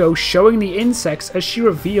 Yodo showing the insects as she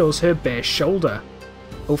reveals her bare shoulder.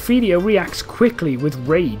 Ophelia reacts quickly with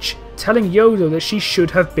rage, telling Yodo that she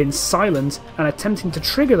should have been silent and attempting to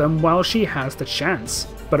trigger them while she has the chance.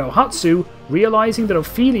 But Ohatsu, realizing that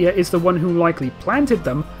Ophelia is the one who likely planted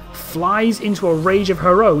them, flies into a rage of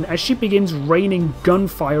her own as she begins raining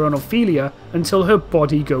gunfire on Ophelia until her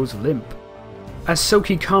body goes limp. As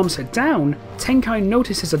Soki calms her down, Tenkai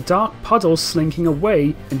notices a dark puddle slinking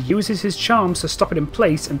away and uses his charms to stop it in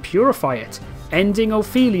place and purify it, ending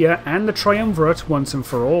Ophelia and the Triumvirate once and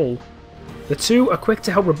for all. The two are quick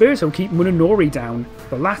to help Roberto keep Munenori down,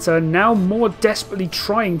 the latter now more desperately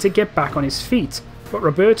trying to get back on his feet, but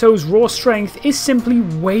Roberto's raw strength is simply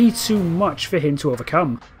way too much for him to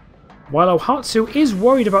overcome. While Ohatsu is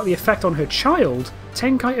worried about the effect on her child,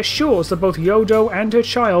 Tenkai assures that both Yodo and her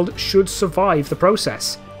child should survive the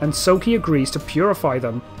process, and Soki agrees to purify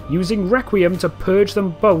them, using Requiem to purge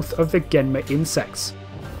them both of the Genma insects.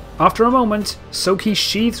 After a moment, Soki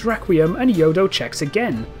sheathes Requiem and Yodo checks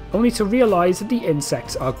again, only to realise that the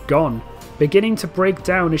insects are gone, beginning to break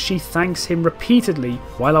down as she thanks him repeatedly,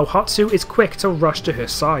 while Ohatsu is quick to rush to her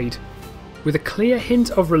side. With a clear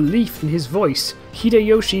hint of relief in his voice,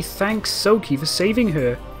 Hideyoshi thanks Soki for saving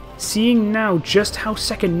her, seeing now just how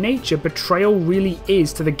second nature betrayal really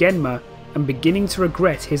is to the Genma, and beginning to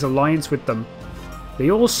regret his alliance with them.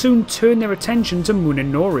 They all soon turn their attention to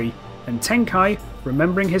Munenori, and Tenkai,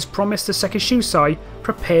 remembering his promise to Sekishusai,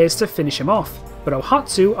 prepares to finish him off, but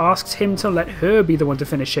Ohatsu asks him to let her be the one to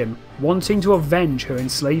finish him, wanting to avenge her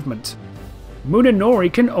enslavement.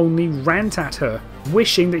 Munenori can only rant at her,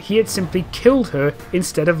 wishing that he had simply killed her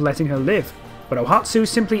instead of letting her live, but Ohatsu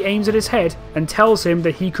simply aims at his head and tells him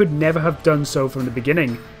that he could never have done so from the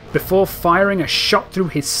beginning, before firing a shot through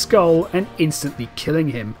his skull and instantly killing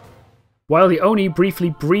him. While the Oni briefly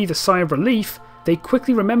breathe a sigh of relief, they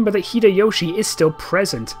quickly remember that Hideyoshi is still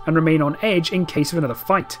present and remain on edge in case of another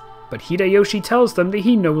fight, but Hideyoshi tells them that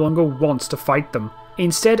he no longer wants to fight them,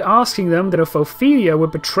 instead asking them that if Ophelia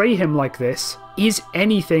would betray him like this, is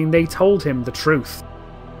anything they told him the truth.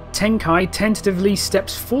 Tenkai tentatively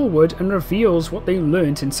steps forward and reveals what they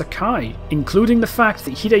learnt in Sakai, including the fact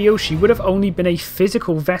that Hideyoshi would have only been a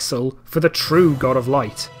physical vessel for the true God of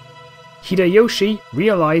Light. Hideyoshi,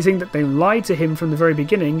 realizing that they lied to him from the very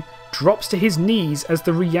beginning, drops to his knees as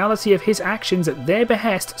the reality of his actions at their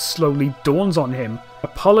behest slowly dawns on him,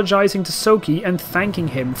 apologizing to Soki and thanking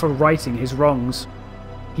him for righting his wrongs.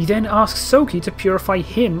 He then asks Soki to purify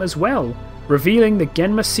him as well, revealing the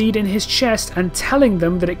Genma seed in his chest and telling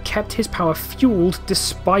them that it kept his power fueled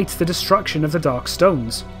despite the destruction of the Dark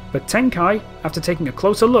Stones. But Tenkai, after taking a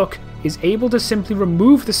closer look, is able to simply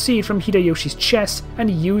remove the seed from Hideyoshi's chest and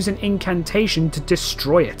use an incantation to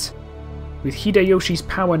destroy it. With Hideyoshi's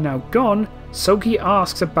power now gone, Soki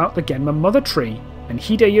asks about the Genma Mother Tree, and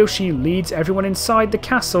Hideyoshi leads everyone inside the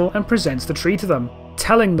castle and presents the tree to them,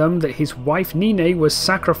 telling them that his wife Nine was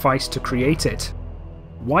sacrificed to create it.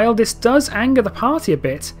 While this does anger the party a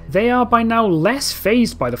bit, they are by now less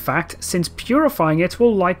fazed by the fact, since purifying it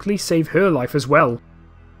will likely save her life as well.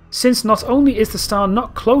 Since not only is the star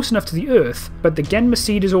not close enough to the Earth, but the Genma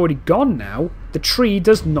seed is already gone now, the tree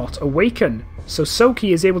does not awaken, so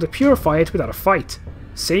Soki is able to purify it without a fight,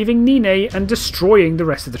 saving Nine and destroying the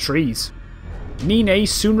rest of the trees. Nine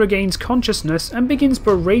soon regains consciousness and begins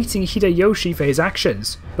berating Hideyoshi for his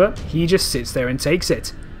actions, but he just sits there and takes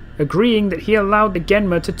it, agreeing that he allowed the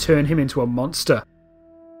Genma to turn him into a monster.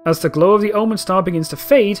 As the glow of the Omen Star begins to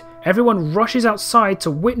fade, everyone rushes outside to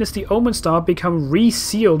witness the Omen Star become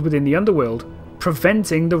resealed within the Underworld,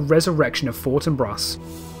 preventing the resurrection of Fortinbras.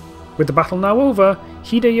 With the battle now over,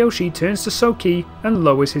 Hideyoshi turns to Soki and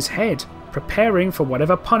lowers his head, preparing for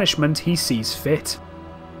whatever punishment he sees fit.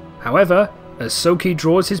 However, as Soki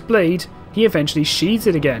draws his blade, he eventually sheathes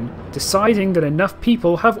it again, deciding that enough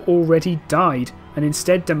people have already died, and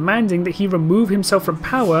instead demanding that he remove himself from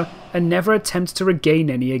power and never attempt to regain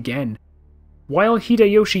any again. While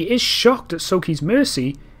Hideyoshi is shocked at Soki's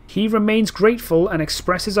mercy, he remains grateful and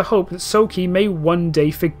expresses a hope that Soki may one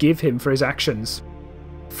day forgive him for his actions.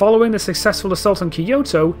 Following the successful assault on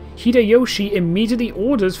Kyoto, Hideyoshi immediately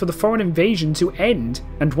orders for the foreign invasion to end,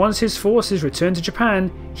 and once his forces return to Japan,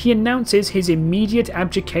 he announces his immediate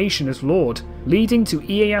abdication as lord, leading to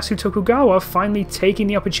Ieyasu Tokugawa finally taking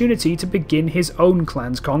the opportunity to begin his own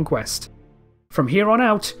clan's conquest. From here on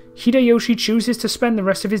out, Hideyoshi chooses to spend the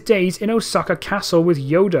rest of his days in Osaka Castle with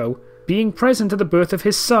Yodo, being present at the birth of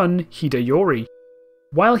his son, Hideyori.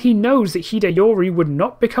 While he knows that Hideyori would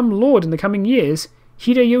not become lord in the coming years,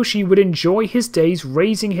 Hideyoshi would enjoy his days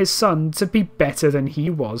raising his son to be better than he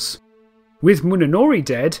was. With Munenori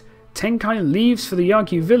dead, Tenkai leaves for the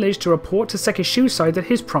Yagyu village to report to Sekishusai that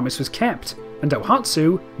his promise was kept, and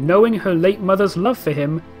Ohatsu, knowing her late mother's love for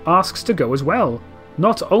him, asks to go as well,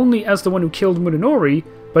 not only as the one who killed Munenori,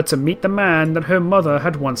 but to meet the man that her mother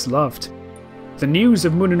had once loved. The news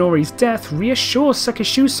of Munenori's death reassures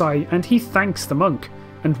Sekishusai and he thanks the monk,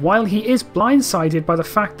 and while he is blindsided by the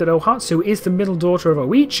fact that Ohatsu is the middle daughter of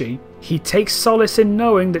Oichi, he takes solace in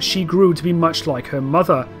knowing that she grew to be much like her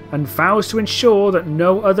mother, and vows to ensure that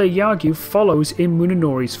no other Yagyu follows in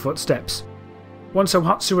Munenori's footsteps. Once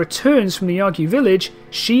Ohatsu returns from the Yagyu village,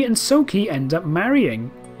 she and Soki end up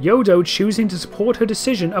marrying, Yodo choosing to support her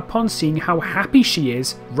decision upon seeing how happy she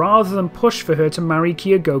is, rather than push for her to marry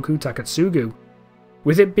Kyogoku Takatsugu.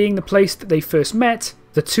 With it being the place that they first met,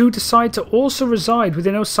 the two decide to also reside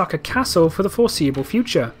within Osaka Castle for the foreseeable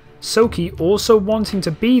future, Soki also wanting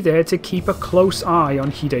to be there to keep a close eye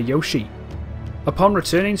on Hideyoshi. Upon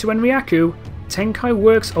returning to Enryaku, Tenkai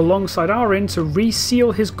works alongside Arin to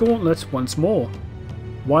reseal his gauntlet once more.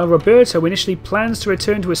 While Roberto initially plans to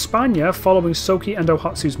return to España following Soki and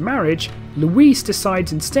Ohatsu's marriage, Luis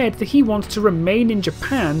decides instead that he wants to remain in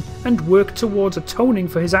Japan and work towards atoning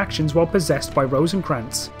for his actions while possessed by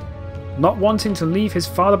Rosencrantz. Not wanting to leave his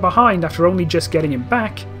father behind after only just getting him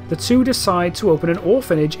back, the two decide to open an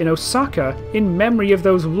orphanage in Osaka in memory of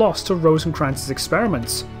those lost to Rosencrantz's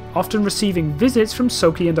experiments, often receiving visits from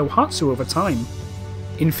Soki and Ohatsu over time.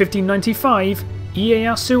 In 1595,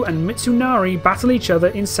 Ieyasu and Mitsunari battle each other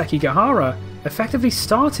in Sekigahara, effectively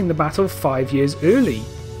starting the battle 5 years early.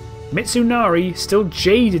 Mitsunari, still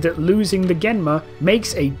jaded at losing the Genma,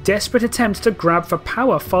 makes a desperate attempt to grab for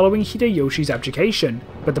power following Hideyoshi's abdication,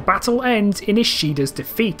 but the battle ends in Ishida's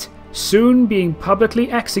defeat, soon being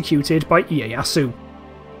publicly executed by Ieyasu.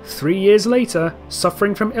 3 years later,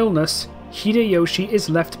 suffering from illness, Hideyoshi is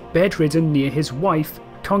left bedridden near his wife,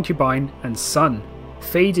 concubine and son,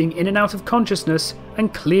 fading in and out of consciousness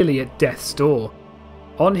and clearly at death's door.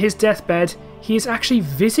 On his deathbed, he is actually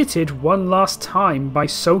visited one last time by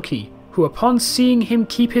Soki, who upon seeing him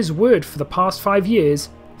keep his word for the past 5 years,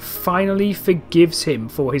 finally forgives him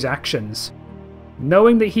for his actions.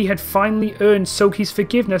 Knowing that he had finally earned Soki's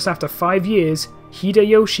forgiveness after 5 years,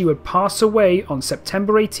 Hideyoshi would pass away on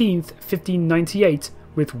September 18th, 1598,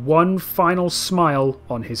 with one final smile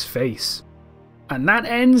on his face. And that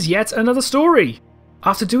ends yet another story!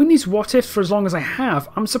 After doing these what ifs for as long as I have,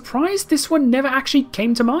 I'm surprised this one never actually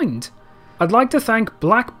came to mind. I'd like to thank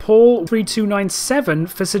BlackPaul3297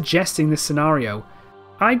 for suggesting this scenario.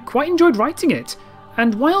 I quite enjoyed writing it,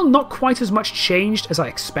 and while not quite as much changed as I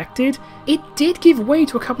expected, it did give way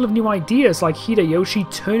to a couple of new ideas like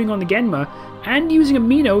Hideyoshi turning on the Genma and using a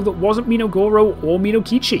Mino that wasn't Minogoro or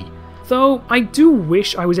Minokichi, though I do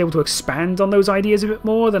wish I was able to expand on those ideas a bit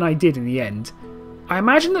more than I did in the end. I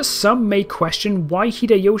imagine that some may question why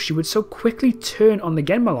Hideyoshi would so quickly turn on the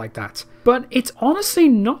Genma like that, but it's honestly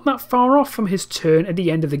not that far off from his turn at the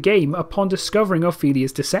end of the game upon discovering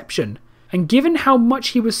Ophelia's deception. And given how much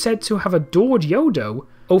he was said to have adored Yodo,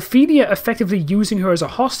 Ophelia effectively using her as a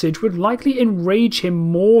hostage would likely enrage him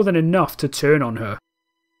more than enough to turn on her.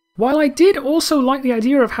 While I did also like the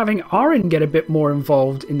idea of having Arin get a bit more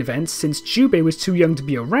involved in events since Jubei was too young to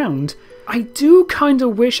be around, I do kinda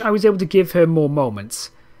wish I was able to give her more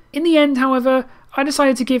moments. In the end, however, I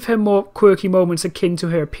decided to give her more quirky moments akin to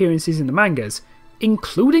her appearances in the mangas,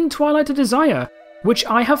 including Twilight of Desire, which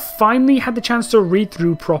I have finally had the chance to read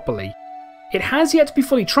through properly. It has yet to be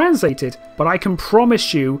fully translated, but I can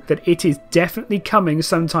promise you that it is definitely coming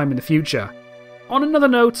sometime in the future. On another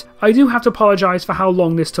note, I do have to apologise for how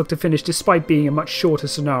long this took to finish despite being a much shorter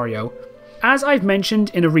scenario. As I've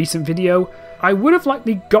mentioned in a recent video, I would have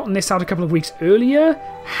likely gotten this out a couple of weeks earlier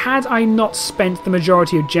had I not spent the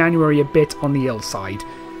majority of January a bit on the ill side,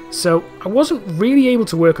 so I wasn't really able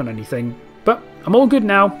to work on anything, but I'm all good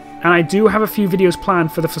now, and I do have a few videos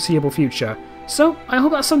planned for the foreseeable future, so I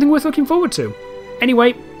hope that's something worth looking forward to.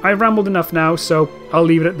 Anyway, I've rambled enough now, so I'll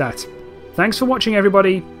leave it at that. Thanks for watching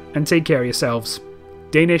everybody, and take care of yourselves.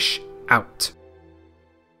 Danish out.